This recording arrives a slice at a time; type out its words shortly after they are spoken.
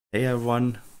Hey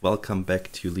everyone, welcome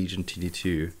back to Legion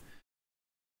TD2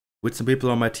 with some people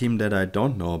on my team that I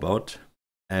don't know about,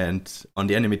 and on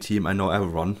the enemy team I know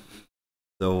everyone,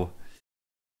 so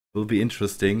it will be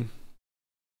interesting.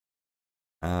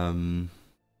 Yeah.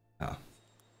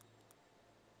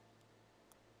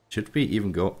 Should we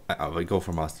even go? We go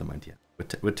for Mastermind, yeah.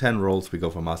 With 10 rolls we go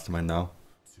for Mastermind now.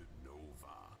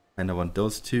 And I want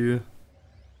those two.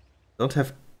 I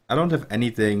don't have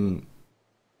anything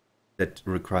that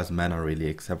requires mana really,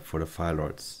 except for the Fire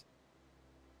Lords.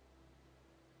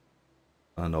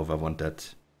 I don't know if I want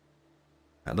that.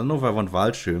 I don't know if I want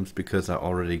Wild Shrooms because I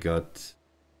already got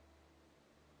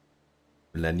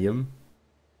Millennium.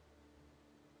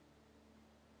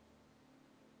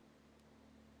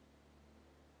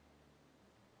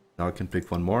 Now I can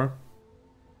pick one more.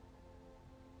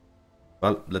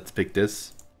 Well, let's pick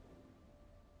this.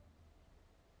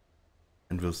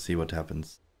 And we'll see what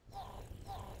happens.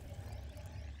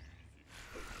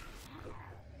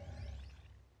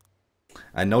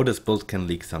 I know this build can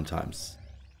leak sometimes.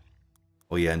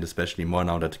 Oh yeah, and especially more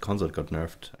now that the consort got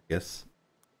nerfed, I guess.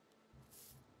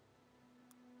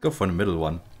 Go for the middle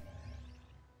one.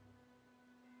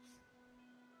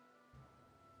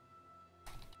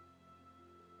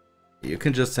 You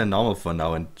can just send normal for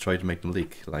now and try to make them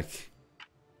leak. Like,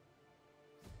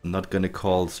 I'm not gonna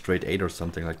call straight 8 or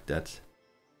something like that.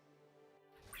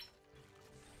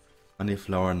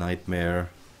 Honeyflower,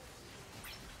 Nightmare,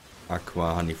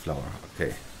 Aqua, Honeyflower.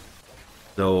 Okay.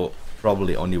 So,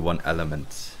 probably only one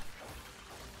element.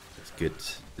 That's good.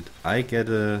 Did I get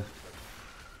a...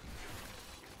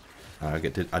 I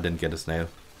didn't get a snail.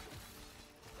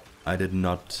 I did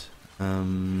not.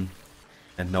 And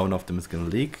none of them is gonna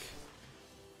leak.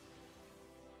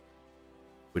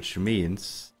 Which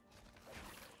means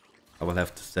I will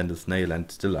have to send a snail and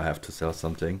still I have to sell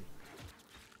something.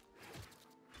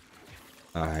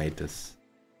 I hate this.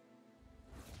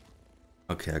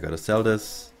 Okay, I gotta sell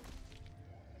this.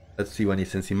 Let's see when he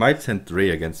sends. He might send 3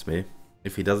 against me.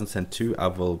 If he doesn't send 2, I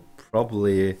will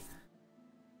probably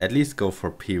at least go for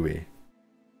Peewee.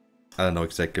 I don't know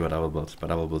exactly what I will build,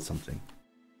 but I will build something.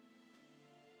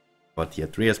 But yeah,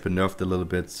 3 has been nerfed a little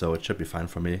bit, so it should be fine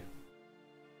for me.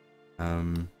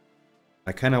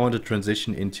 I kind of want to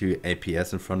transition into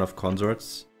APS in front of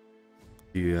consorts.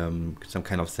 To some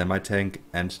kind of semi-tank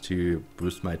and to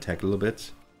boost my attack a little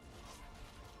bit.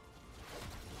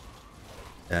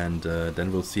 And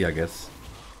then we'll see, I guess.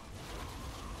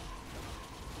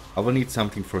 I will need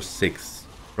something for 6.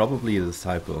 Probably a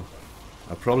Disciple.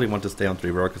 I probably want to stay on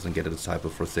 3 workers and get a Disciple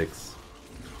for 6.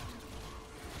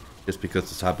 Just because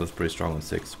Disciple is pretty strong on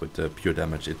 6 with the pure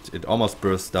damage. It almost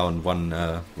bursts down one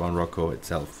Rocco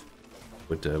itself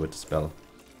with the spell.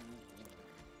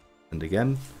 And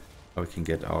again, we can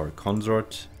get our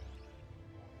consort.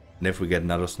 And if we get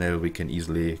another snail, we can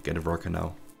easily get a worker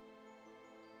now.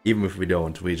 Even if we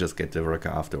don't, we just get the worker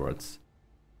afterwards.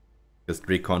 Because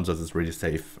 3 consorts is really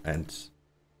safe, and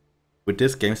with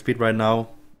this game speed right now,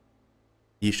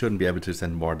 he shouldn't be able to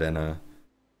send more than a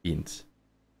Fiend.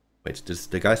 Wait,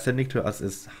 the guy sending to us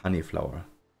is Honeyflower.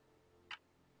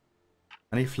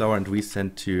 Honeyflower, and we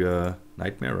send to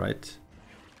Nightmare, right?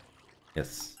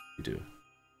 Yes, we do.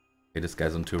 Okay, this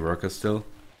guy's on 2 workers still.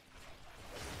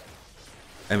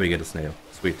 And we get a snail.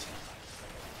 Sweet.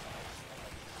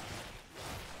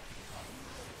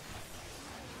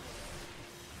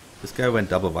 This guy went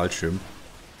double Wild Shroom.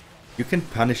 You can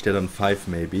punish that on 5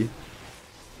 maybe.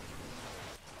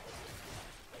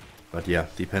 But yeah,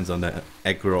 depends on the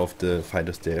aggro of the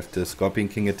fighters there. If the Scorpion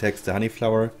King attacks the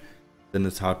Honeyflower, then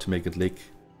it's hard to make it leak.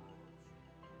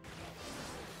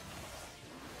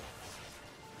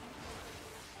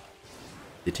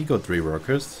 Did he go 3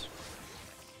 workers?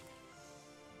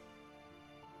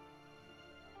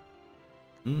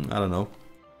 I don't know.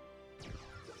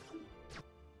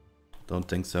 Don't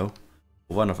think so.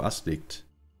 One of us leaked.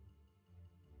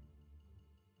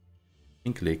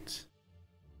 Pink leaked.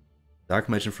 Dark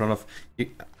Mage in front of...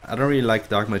 I don't really like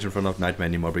Dark Mage in front of Nightmare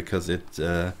anymore because it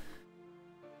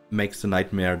makes the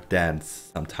Nightmare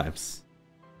dance sometimes.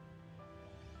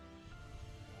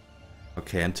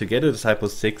 Okay, and to get a Disciple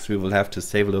 6 we will have to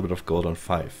save a little bit of gold on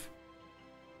 5.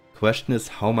 Question is,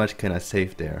 how much can I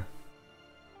save there?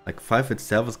 Like 5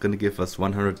 itself is gonna give us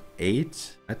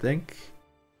 108, I think.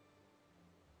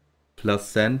 Plus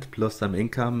send, plus some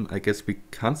income. I guess we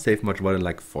can't save much more than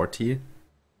like 40.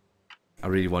 I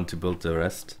really want to build the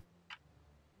rest.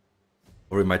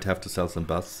 Or we might have to sell some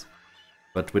buffs.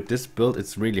 But with this build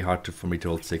it's really hard for me to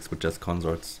hold 6 with just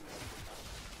consorts.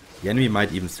 The enemy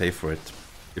might even save for it.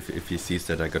 If he sees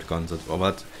that I got consorts. Or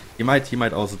what? He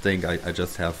might also think I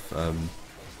just have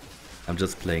I'm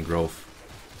just playing Grove.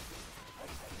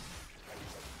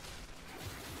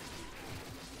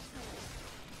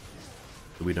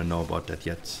 So we don't know about that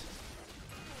yet.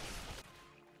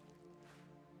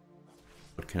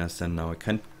 What can I send now? I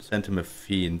can't send him a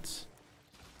fiend.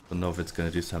 Don't know if it's gonna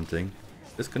do something.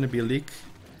 Is this gonna be a leak?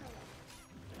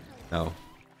 No,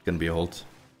 it's gonna be a hold.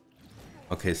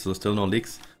 Okay, so still no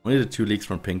leaks. Only the 2 leaks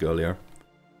from pink earlier.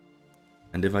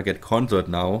 And if I get Consort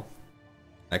now,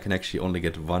 I can actually only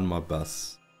get 1 more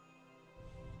bus.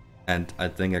 And I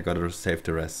think I gotta save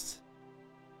the rest.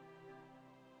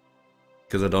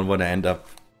 Because I don't want to end up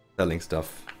selling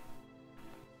stuff.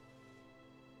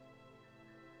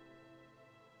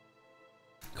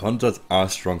 Consorts are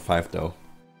strong 5 though.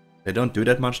 They don't do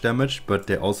that much damage, but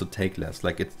they also take less.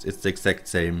 Like it's the exact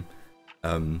same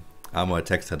armor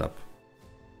attack setup.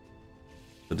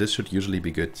 So this should usually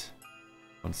be good.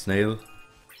 On snail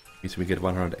means we get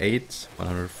 108,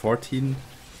 114,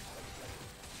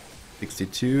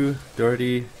 62,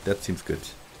 30. That seems good.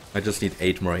 I just need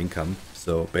 8 more income,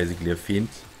 so basically a fiend.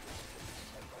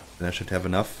 Then I should have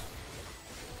enough.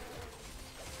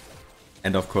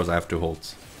 And of course I have to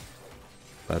hold.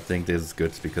 But I think this is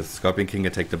good because Scorpion King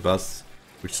attacked the bus,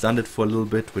 which stunned it for a little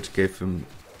bit, which gave him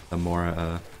some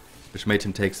more, which made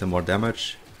him take some more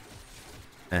damage.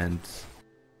 And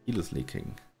heal is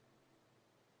leaking.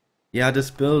 Yeah, this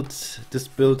build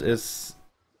is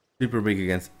super weak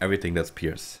against everything that's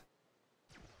Pierce.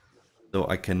 So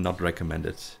I cannot recommend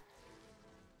it.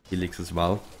 He leaks as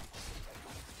well.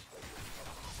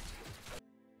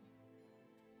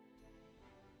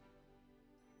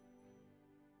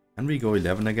 Can we go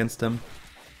 11 against them?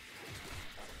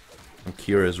 I'm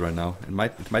curious right now. It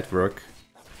might work.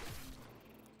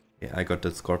 Yeah, I got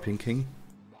the Scorpion King.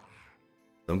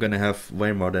 So I'm gonna have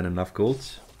way more than enough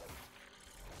gold.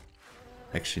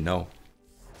 Actually, no.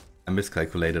 I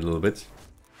miscalculated a little bit.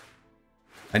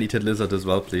 I need that lizard as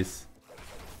well, please.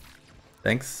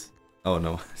 Thanks. Oh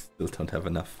no, I still don't have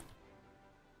enough.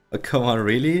 Oh, come on,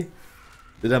 really?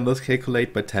 Did I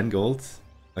miscalculate by 10 gold?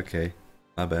 Okay,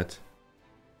 my bad.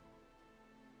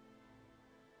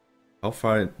 How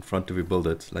far in front do we build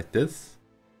it? Like this?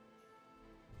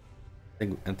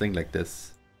 I think like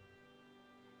this.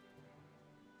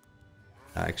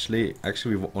 Actually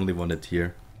we only want it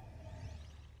here.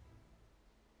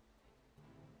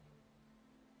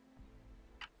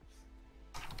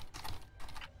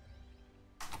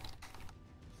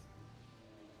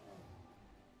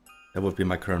 That would be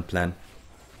my current plan.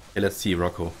 Okay, let's see,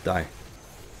 Rocco, die.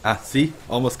 Ah, see?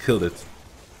 Almost killed it.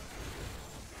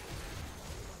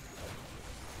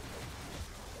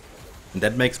 And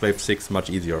that makes wave 6 much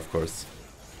easier, of course.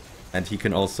 And he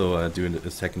can also do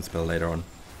a second spell later on.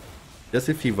 Just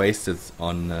if he wastes it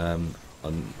on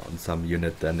some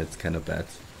unit, then it's kind of bad.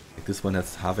 Like this one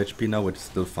has half HP now, which is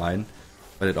still fine.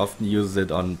 But it often uses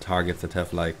it on targets that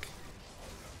have like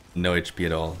no HP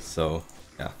at all, so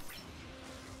yeah.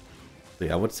 So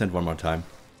yeah, I would send one more time.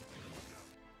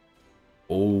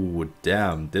 Oh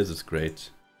damn, this is great.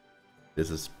 This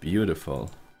is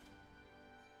beautiful.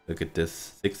 Look at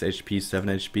this, 6 HP, 7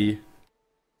 HP.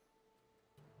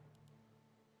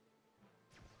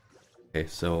 Okay,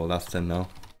 so last 10 now.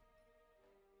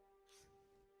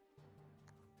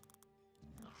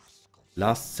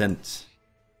 Last cent.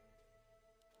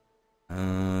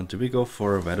 Do we go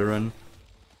for a veteran?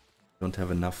 Don't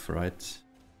have enough, right?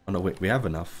 Oh no, wait, we have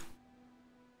enough.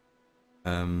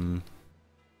 I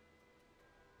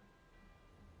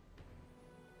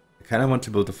kinda want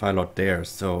to build a fire lot there,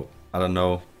 so I don't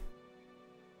know.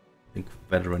 I think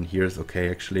veteran here is okay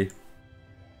actually.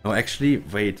 No, actually,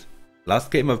 wait.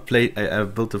 Last game I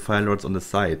built the fire lords on the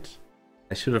side.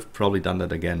 I should have probably done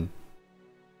that again.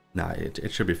 Nah,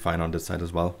 it should be fine on this side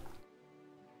as well.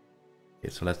 Okay,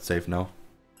 so let's save now.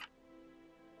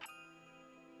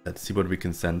 Let's see what we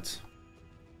can send.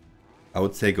 I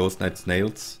would say Ghost Knight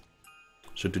Snails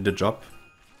should do the job.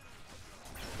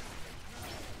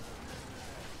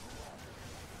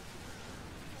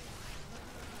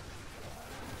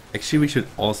 Actually, we should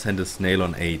all send a snail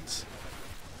on 8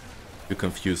 to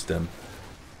confuse them.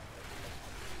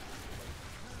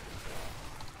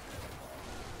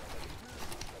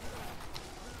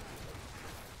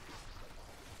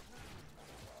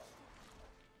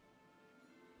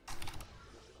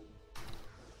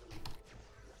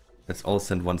 Let's all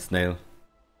send one snail.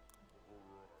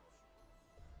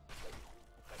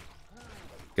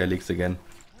 Guy leaks again.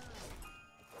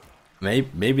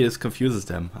 Maybe this confuses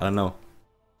them. I don't know.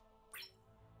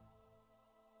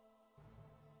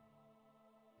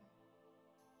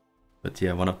 But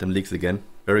yeah, one of them leaks again.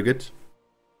 Very good.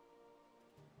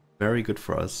 Very good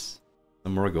for us.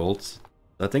 Some more golds.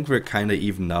 I think we're kinda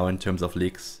even now in terms of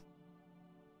leaks.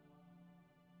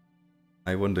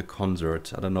 I won the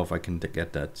Consort. I don't know if I can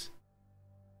get that.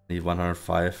 Need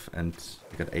 105 and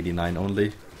I got 89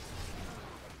 only.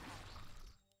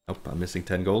 Nope, I'm missing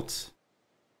 10 golds.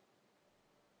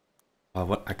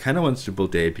 I kind of want to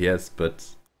build the APS, but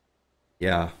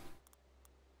yeah.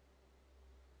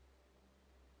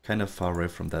 Kind of far away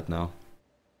from that now.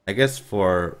 I guess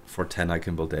for 10 I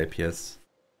can build the APS.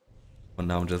 For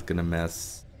now I'm just gonna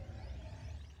mass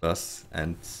Bus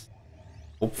and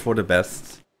hope for the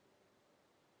best.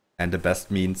 And the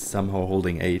best means somehow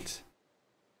holding 8.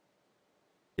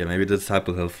 Yeah, maybe the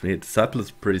Disciple helps me. Disciple is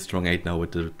pretty strong 8 now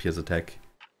with the Pierce attack.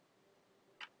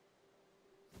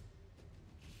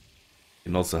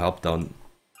 Can also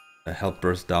help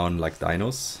burst down like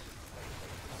dinos.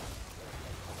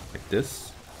 Like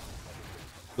this.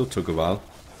 Still took a while.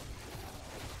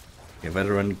 Okay,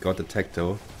 Veteran got attacked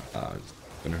though. It's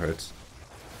gonna hurt.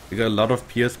 We got a lot of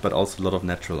Pierce but also a lot of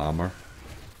natural armor.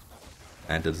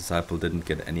 And the Disciple didn't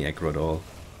get any aggro at all.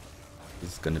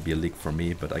 This is gonna be a leak for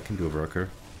me, but I can do a worker.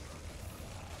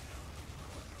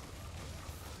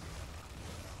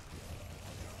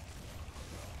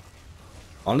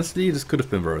 Honestly, this could have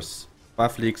been worse.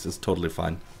 5 leaks is totally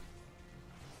fine.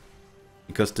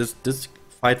 Because this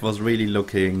fight was really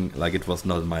looking like it was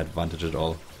not in my advantage at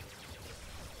all.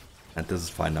 And this is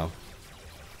fine now.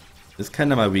 This is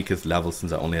kind of my weakest level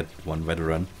since I only had 1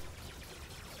 veteran.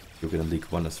 You're gonna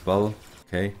leak 1 as well.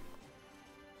 Okay.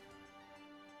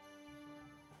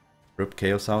 Rip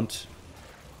Chaos Sound.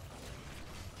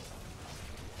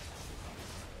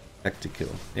 Tactical.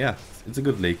 Yeah, it's a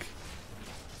good leak.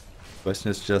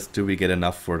 Question is just, do we get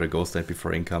enough for the Ghost Knight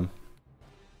before income?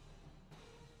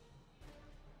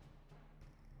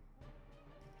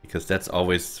 Because that's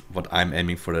always what I'm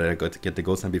aiming for, that I got to get the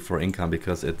Ghost Knight before income,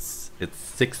 because it's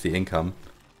 60 income.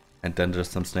 And then there's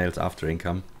some snails after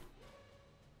income.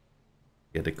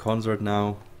 Get a Consort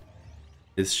now.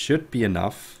 This should be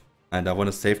enough. And I want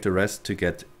to save the rest to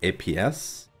get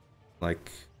APS.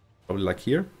 Like, probably like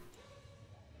here.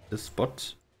 This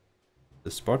spot.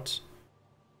 This spot.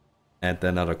 And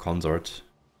then another Consort.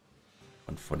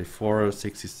 144,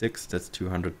 66, that's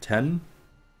 210.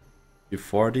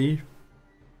 240.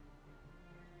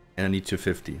 And I need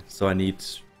 250. So I need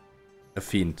a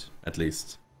Fiend, at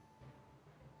least.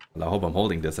 Well, I hope I'm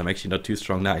holding this. I'm actually not too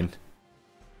strong 9.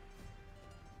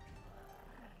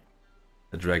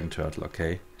 A Dragon Turtle,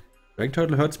 okay. Dragon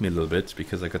Turtle hurts me a little bit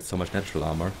because I got so much natural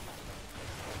armor.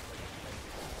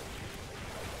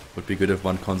 Would be good if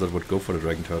one Consort would go for the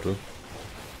Dragon Turtle.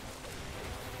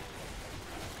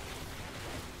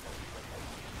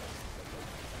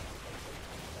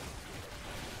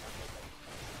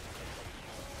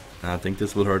 I think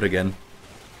this will hurt again.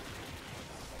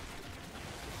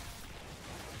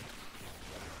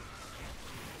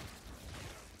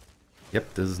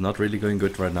 Yep, this is not really going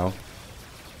good right now.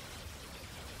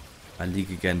 I leak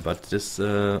again, but this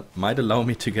might allow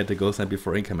me to get the Ghost Knight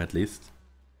before income at least.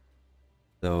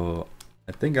 So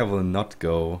I think I will not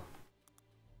go.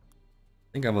 I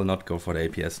think I will not go for the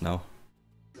APS now.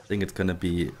 I think it's gonna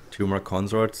be 2 more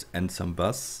Consorts and some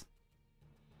Bus.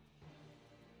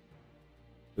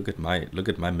 Look at my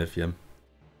Mythium.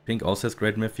 Pink also has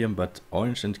great Mythium, but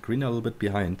orange and green are a little bit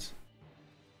behind.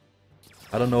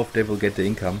 I don't know if they will get the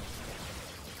income.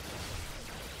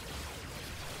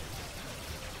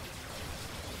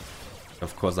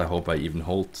 Of course, I hope I even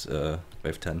hold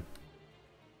wave 10.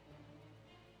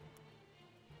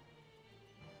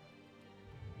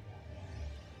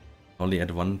 Only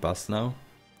at 1 Bus now.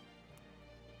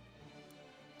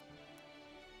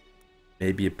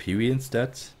 Maybe a Peewee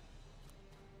instead.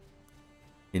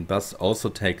 Bus also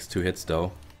takes 2 hits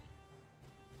though.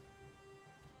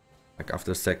 Like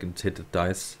after the second hit it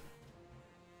dies.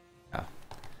 Yeah.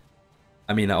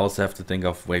 I mean, I also have to think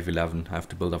of wave 11. I have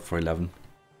to build up for 11.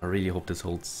 I really hope this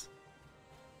holds.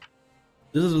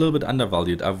 This is a little bit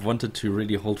undervalued. I've wanted to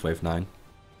really hold wave 9.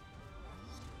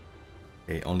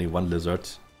 Okay, only 1 Lizard.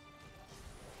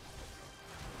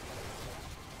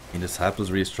 I mean, this Disciple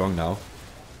is really strong now.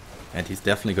 And he's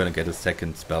definitely gonna get a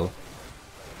second spell.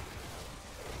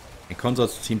 And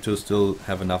Consorts seem to still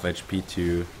have enough HP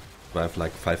to survive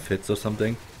like 5 hits or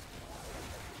something.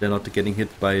 They're not getting hit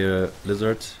by a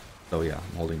Lizard. So yeah,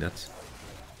 I'm holding that.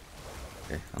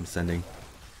 Okay, I'm sending.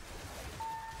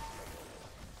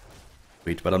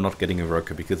 Wait, but I'm not getting a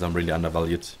worker because I'm really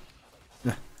undervalued.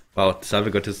 Wow,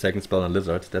 Disciple got his second spell on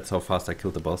Lizard. That's how fast I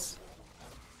killed the boss.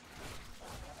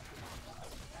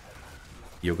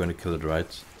 You're gonna kill it,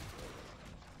 right?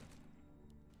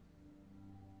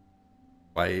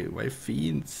 Why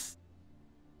Fiends?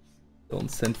 Don't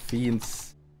send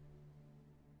Fiends.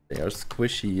 They are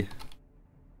squishy.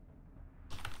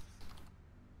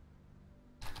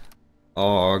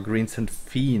 Oh, green sent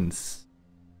Fiends.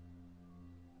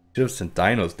 Should have sent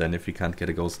dinos then if we can't get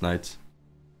a Ghost Knight.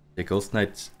 The Ghost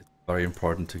Knight is very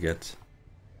important to get.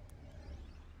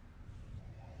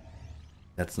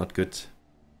 That's not good.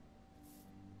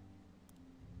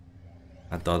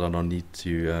 I thought I don't need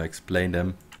to explain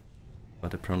them,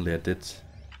 but apparently I did.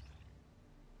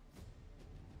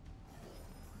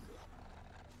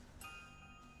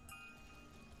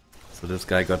 So this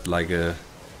guy got like a,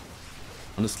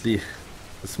 honestly,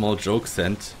 a small joke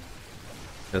sent,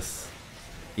 because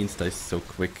Beans dies so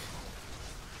quick.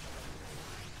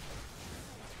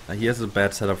 He has a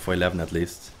bad setup for 11 at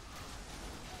least.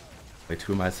 Wait,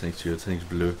 who am I sending to? Sending to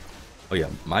blue. Oh yeah,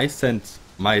 my send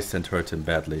hurt him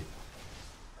badly.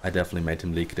 I definitely made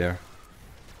him leak there.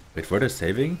 Wait, were they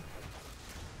saving?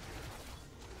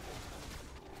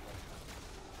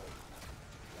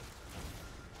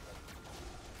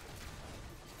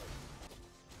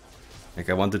 Like,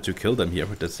 I wanted to kill them here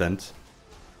with the send.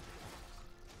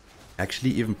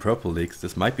 Actually, even purple leaks.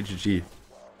 This might be GG.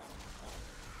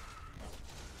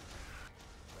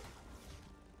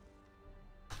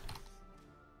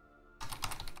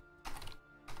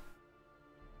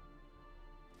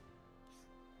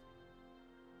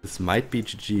 This might be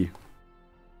GG.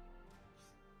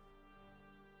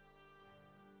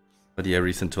 But yeah,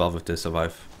 recent 12 if they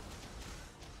survive.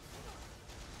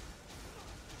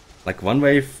 Like, one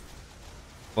wave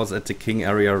was at the king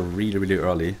area really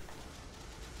early.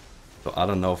 So I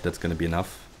don't know if that's gonna be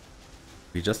enough.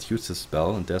 We just used this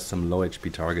spell and there's some low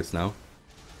HP targets now.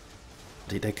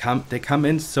 They come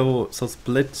in so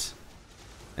split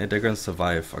and they're gonna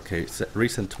survive. Okay,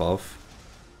 recent 12.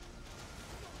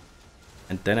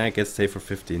 And then I get safe for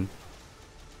 15.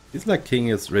 It's like king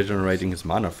is regenerating his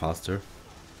mana faster.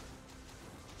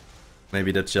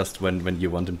 Maybe that's just when you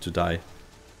want him to die.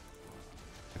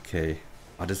 Okay.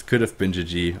 Oh, this could have been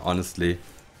GG, honestly.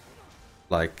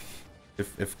 Like,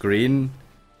 if green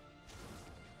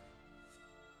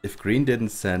didn't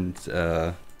send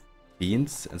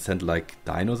beans and sent like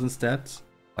dinos instead,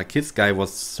 like his guy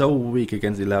was so weak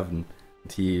against 11.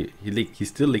 And he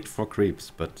still leaked 4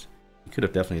 creeps, but he could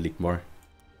have definitely leaked more.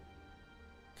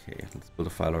 Okay, let's build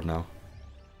a Fire Lord now.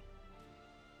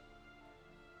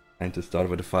 Trying to start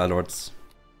with the Fire Lords.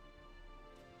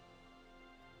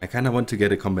 I kind of want to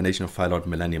get a combination of Fire Lord and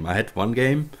Millennium. I had one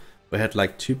game where I had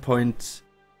like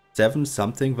 2.7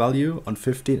 something value on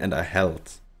 15 and I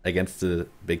held against the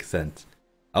big cent.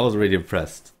 I was really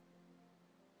impressed.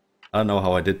 I don't know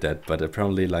how I did that, but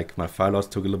apparently like my Fire Lords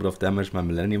took a little bit of damage, my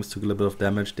Millenniums took a little bit of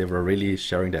damage. They were really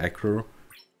sharing the aggro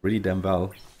really damn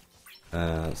well.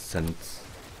 Sent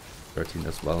 13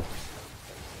 as well.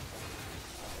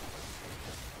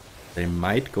 They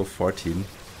might go 14.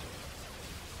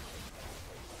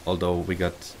 Although we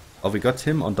got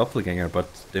him on Doppelganger, but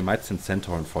they might send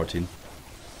Centaur on 14.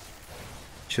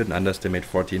 Shouldn't underestimate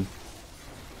 14.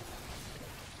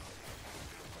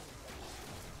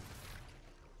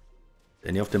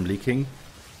 Any of them leaking?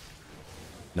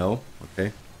 No?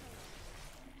 Okay.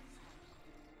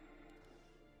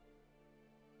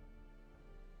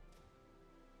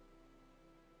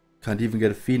 Can't even get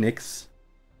a Phoenix.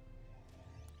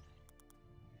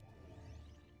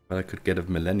 But I could get a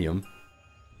Millennium.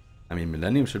 I mean,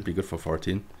 Millennium should be good for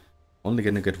 14. Only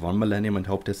gonna get 1 Millennium and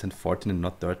hope they send 14 and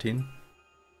not 13.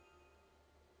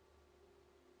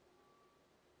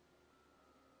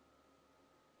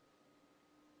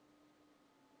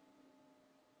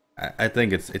 I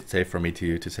think it's safe for me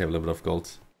to save a little bit of gold.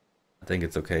 I think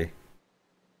it's okay.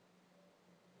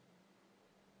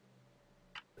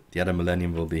 The other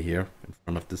Millennium will be here in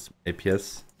front of this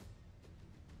APS.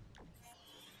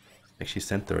 Actually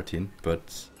sent 13,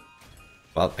 but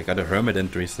well, I got a Hermit and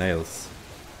 3 Snails.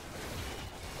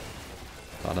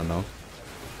 I don't know.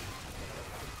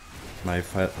 My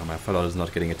fellow is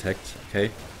not getting attacked. Okay,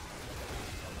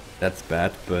 that's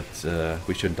bad, but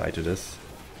we shouldn't die to this.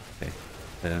 Okay,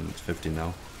 and 15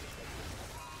 now.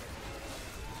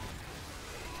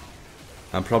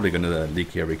 I'm probably gonna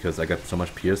leak here because I got so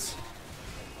much Pierce.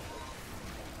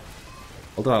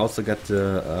 Although I also got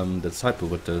the Disciple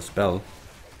with the spell.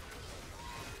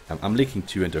 I'm leaking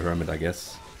 2 into Hermit, I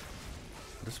guess.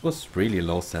 This was really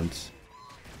low sent.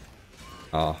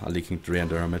 Ah, I'm leaking 3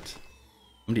 into Hermit.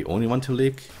 I'm the only one to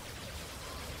leak.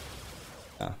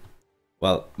 Yeah.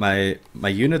 Well, my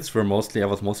units were mostly, I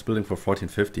was mostly building for 14,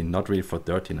 15, not really for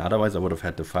 13. Otherwise I would have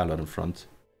had the Fire Lord in front.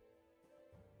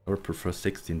 I would prefer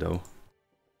 16 though.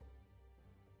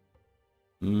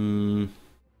 I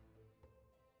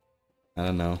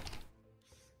don't know.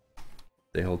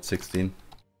 They hold 16.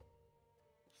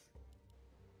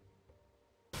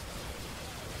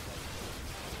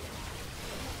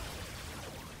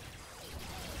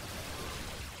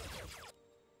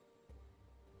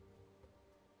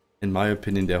 In my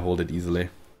opinion, they hold it easily.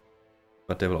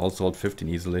 But they will also hold 15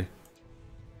 easily.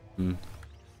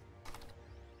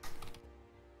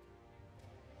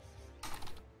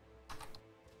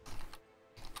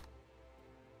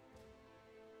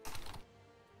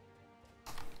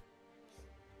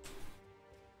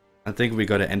 I think we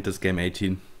gotta end this game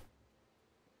 18.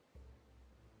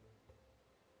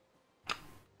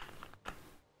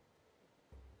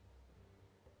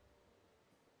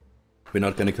 We're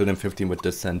not gonna kill them 15 with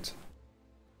this cent.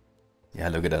 Yeah,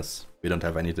 look at us. We don't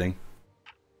have anything.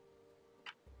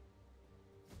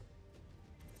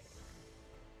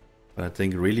 But I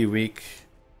think really weak,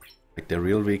 like the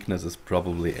real weakness is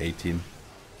probably 18.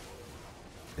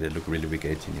 They look really weak,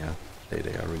 18, yeah.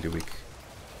 They are really weak.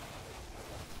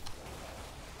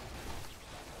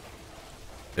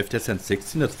 If they send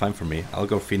 16, that's fine for me. I'll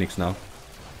go Phoenix now.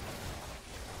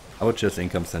 I would just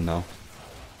income send now.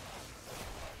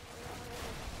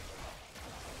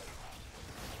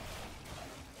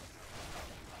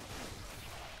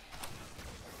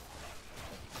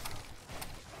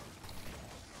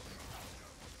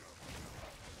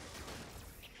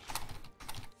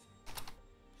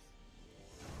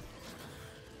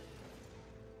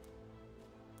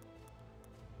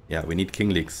 Yeah, we need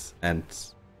king leaks, and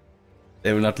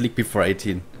they will not leak before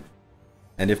 18.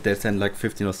 And if they send like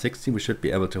 15 or 16, we should be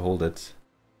able to hold it.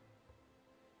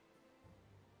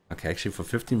 Okay, actually for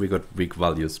 15 we got weak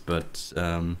values, but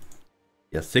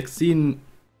yeah, 16,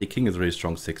 the king is really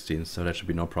strong 16, so that should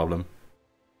be no problem.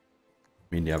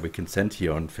 I mean, yeah, we can send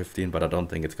here on 15, but I don't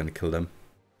think it's gonna kill them.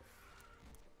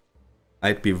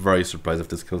 I'd be very surprised if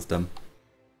this kills them.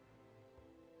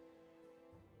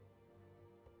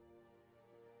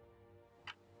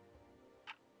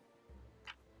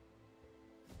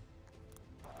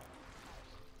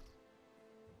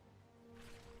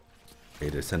 Okay,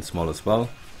 they send small as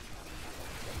well.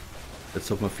 Let's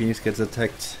hope my Phoenix gets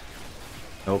attacked.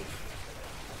 Nope.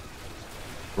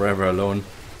 Forever alone.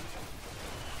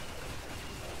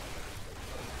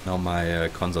 Now my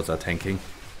consorts are tanking.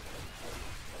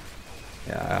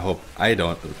 Yeah, I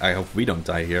hope we don't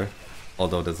die here.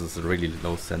 Although this is a really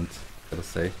low cent, gotta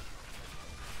say.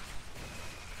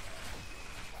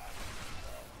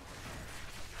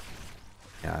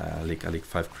 Yeah, I leak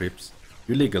 5 creeps.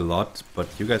 You leak a lot, but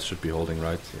you guys should be holding,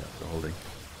 right? Yeah, they're holding.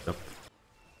 Yep.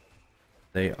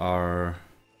 They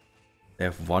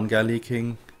have 1 guy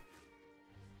leaking.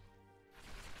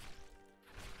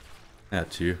 Yeah,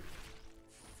 2.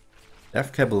 They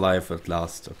have Cab alive at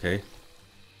last, okay.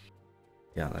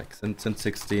 Yeah, like since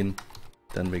 16,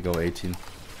 then we go 18.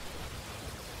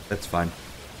 That's fine.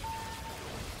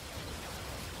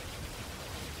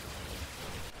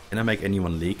 Can I make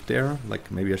anyone leak there? Like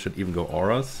maybe I should even go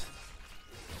auras.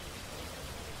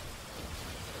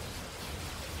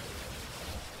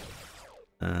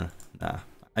 Nah,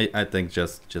 I think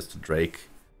just a Drake.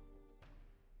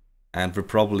 And we'll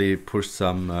probably push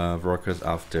some workers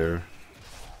after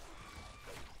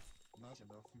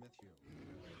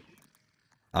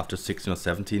 16 or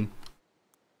 17.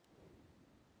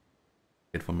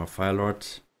 Get one more Fire Lord.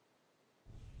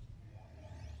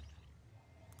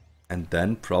 And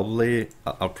then probably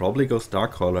I'll probably go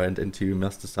Starcaller and into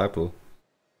Mass Disciple.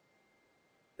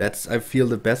 That's, I feel,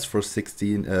 the best for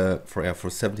 16 for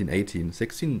 17, 18.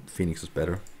 16 Phoenix is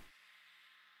better.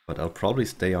 But I'll probably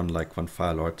stay on like 1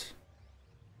 Fire Lord.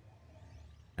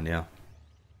 And yeah,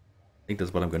 I think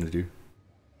that's what I'm gonna do.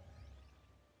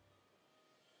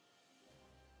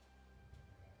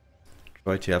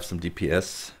 Try to have some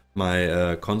DPS.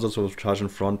 My consorts will charge in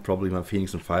front. Probably my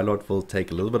Phoenix and Fire Lord will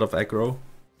take a little bit of aggro.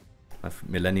 My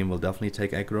Millennium will definitely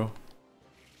take aggro.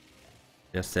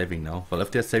 They're saving now. Well, if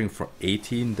they're saving for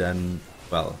 18, then,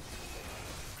 well,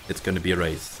 it's gonna be a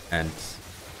race. And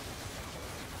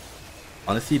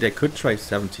honestly, they could try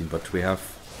 17, but we have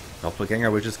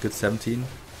Doppelganger, which is good 17.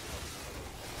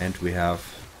 And we have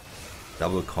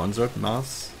double consort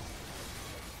mass.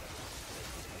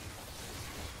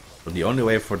 So the only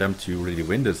way for them to really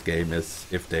win this game is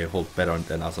if they hold better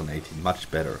than us on 18.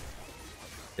 Much better.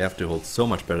 They have to hold so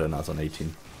much better than us on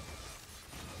 18.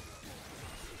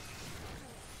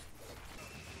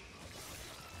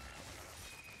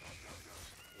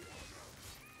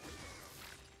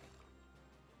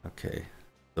 Okay.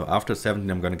 So after 17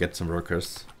 I'm gonna get some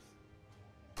workers.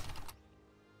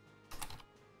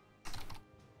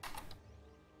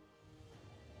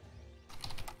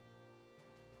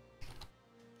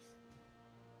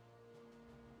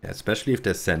 Yeah, especially if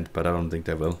they're sent, but I don't think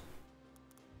they will.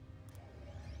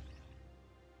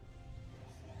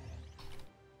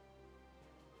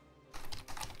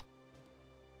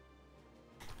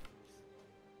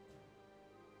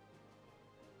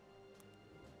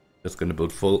 Just gonna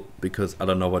build full because I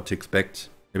don't know what to expect.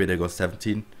 Maybe they go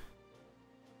 17. I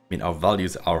mean, our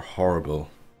values are horrible.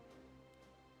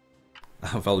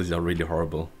 Our values are really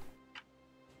horrible.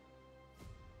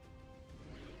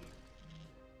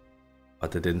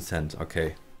 But they didn't send.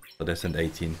 Okay, so they sent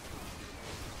 18.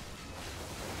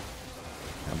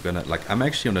 I'm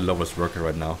actually on the lowest worker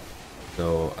right now.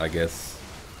 So I guess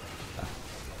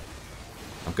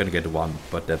I'm gonna get 1,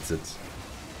 but that's it.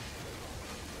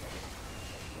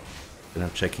 Then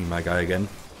I'm checking my guy again.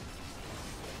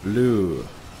 Blue.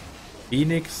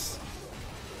 Phoenix.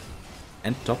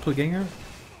 And Doppelganger?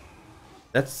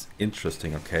 That's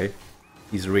interesting, okay.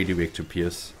 He's really weak to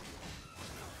Pierce.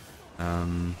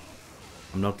 I'm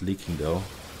not leaking though.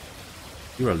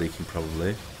 You are leaking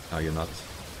probably. No, you're not.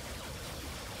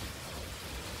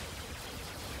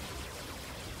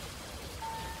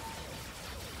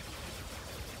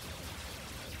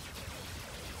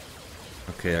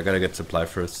 Okay, I gotta get supply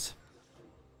first.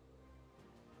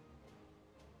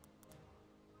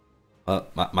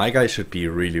 My guy should be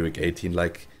really weak 18.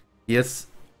 Like, he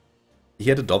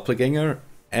had a Doppelganger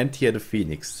and he had a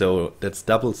Phoenix, so that's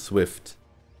double Swift.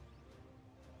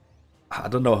 I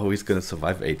don't know how he's gonna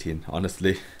survive 18,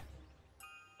 honestly.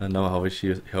 I don't know how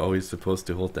he's supposed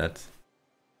to hold that.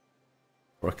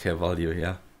 Okay, value,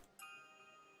 yeah.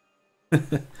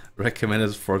 Recommended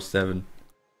 4-7.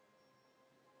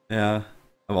 Yeah,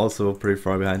 I'm also pretty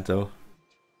far behind though.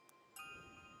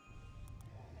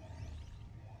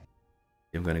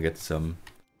 I'm gonna get some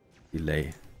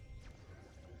delay.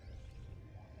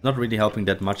 Not really helping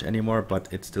that much anymore,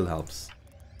 but it still helps.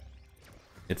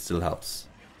 It still helps.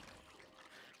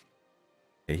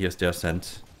 Okay, here's their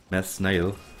ascent. Mass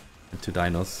Snail and 2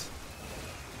 dinos.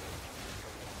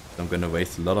 So I'm gonna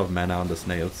waste a lot of mana on the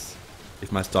snails.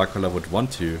 If my Starcaller would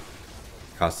want to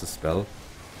cast a spell,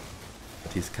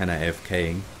 but he's kinda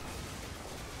AFKing.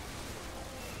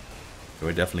 So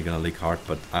we're definitely gonna leak hard,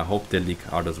 but I hope they leak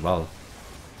hard as well.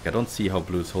 I don't see how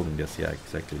blue is holding this. Yeah,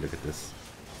 exactly. Look at this.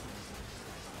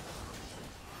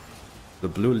 The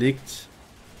blue leaked.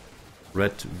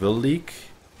 Red will leak.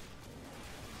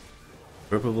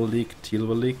 Purple will leak. Teal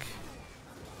will leak.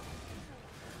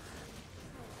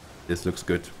 This looks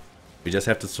good. We just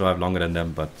have to survive longer than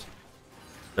them, but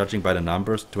judging by the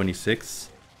numbers,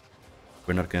 26,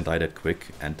 we're not gonna die that quick,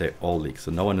 and they all leak, so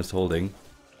no one is holding.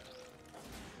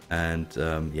 And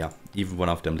yeah, even one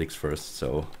of them leaks first,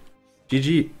 so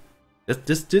GG.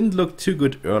 This didn't look too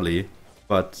good early,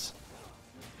 but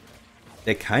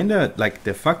they kinda, like,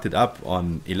 they fucked it up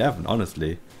on 11,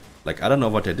 honestly. Like, I don't know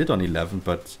what they did on 11,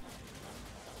 but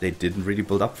they didn't really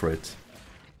build up for it.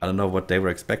 I don't know what they were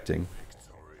expecting.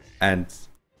 And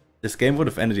this game would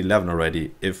have ended 11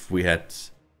 already if we had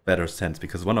better sense,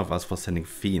 because one of us was sending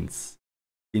Fiends.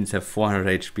 Fiends have 400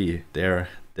 HP, they're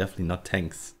definitely not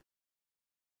tanks.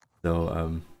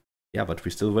 So, yeah, but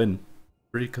we still win.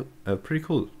 Pretty cool,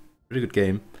 pretty good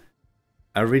game.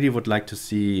 I really would like to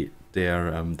see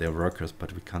their workers,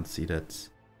 but we can't see that.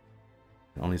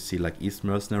 We can only see like East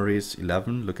Mercenaries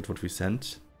 11. Look at what we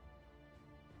sent.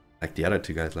 Like the other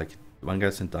 2 guys, like one guy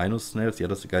sent Dino Snails, the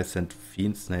other 2 guys sent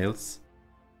Fiend Snails.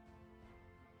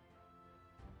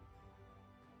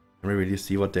 Can we really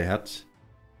see what they had?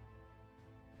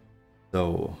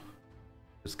 So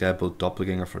this guy built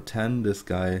Doppelganger for 10. This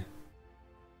guy,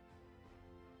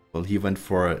 well, he went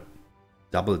for a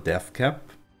double death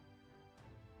cap.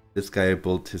 This guy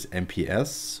built his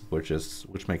MPS,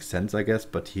 which makes sense, I guess,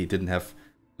 but he didn't have,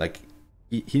 like,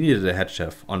 he needed a head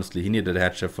chef. Honestly, he needed a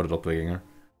head chef for the Doppelganger.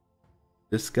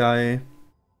 This guy,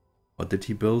 what did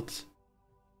he build?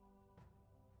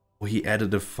 Oh, he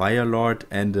added a Fire Lord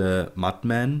and a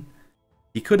Mudman.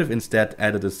 He could have instead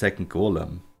added a second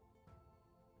Golem.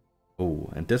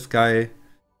 Oh, and this guy,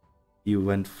 he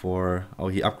went for, oh,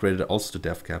 he upgraded also to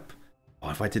Death Cap.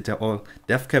 Oh, why did that? Oh,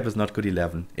 Death Cap is not good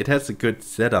 11. It has a good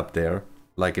setup there,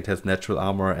 like it has natural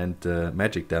armor and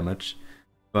magic damage,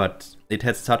 but it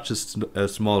has such a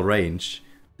small range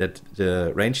that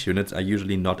the range units are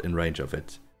usually not in range of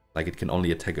it. Like, it can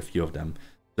only attack a few of them.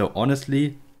 So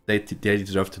honestly, they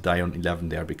deserve to die on 11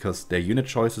 there, because their unit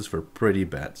choices were pretty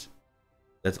bad.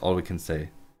 That's all we can say.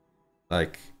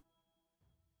 Like,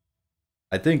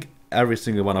 I think every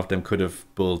single one of them could have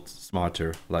built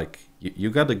smarter. Like,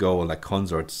 you gotta go like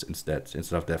Consorts instead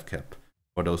of Death Cap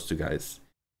for those 2 guys.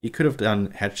 He could have done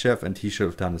Head Chef, and he should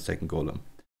have done a second Golem.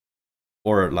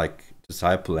 Or like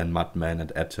Disciple and Mudman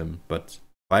and Atom, but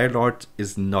Firelord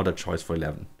is not a choice for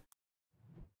 11.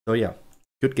 So yeah,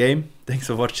 good game. Thanks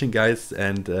for watching, guys,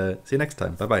 and see you next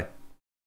time. Bye bye.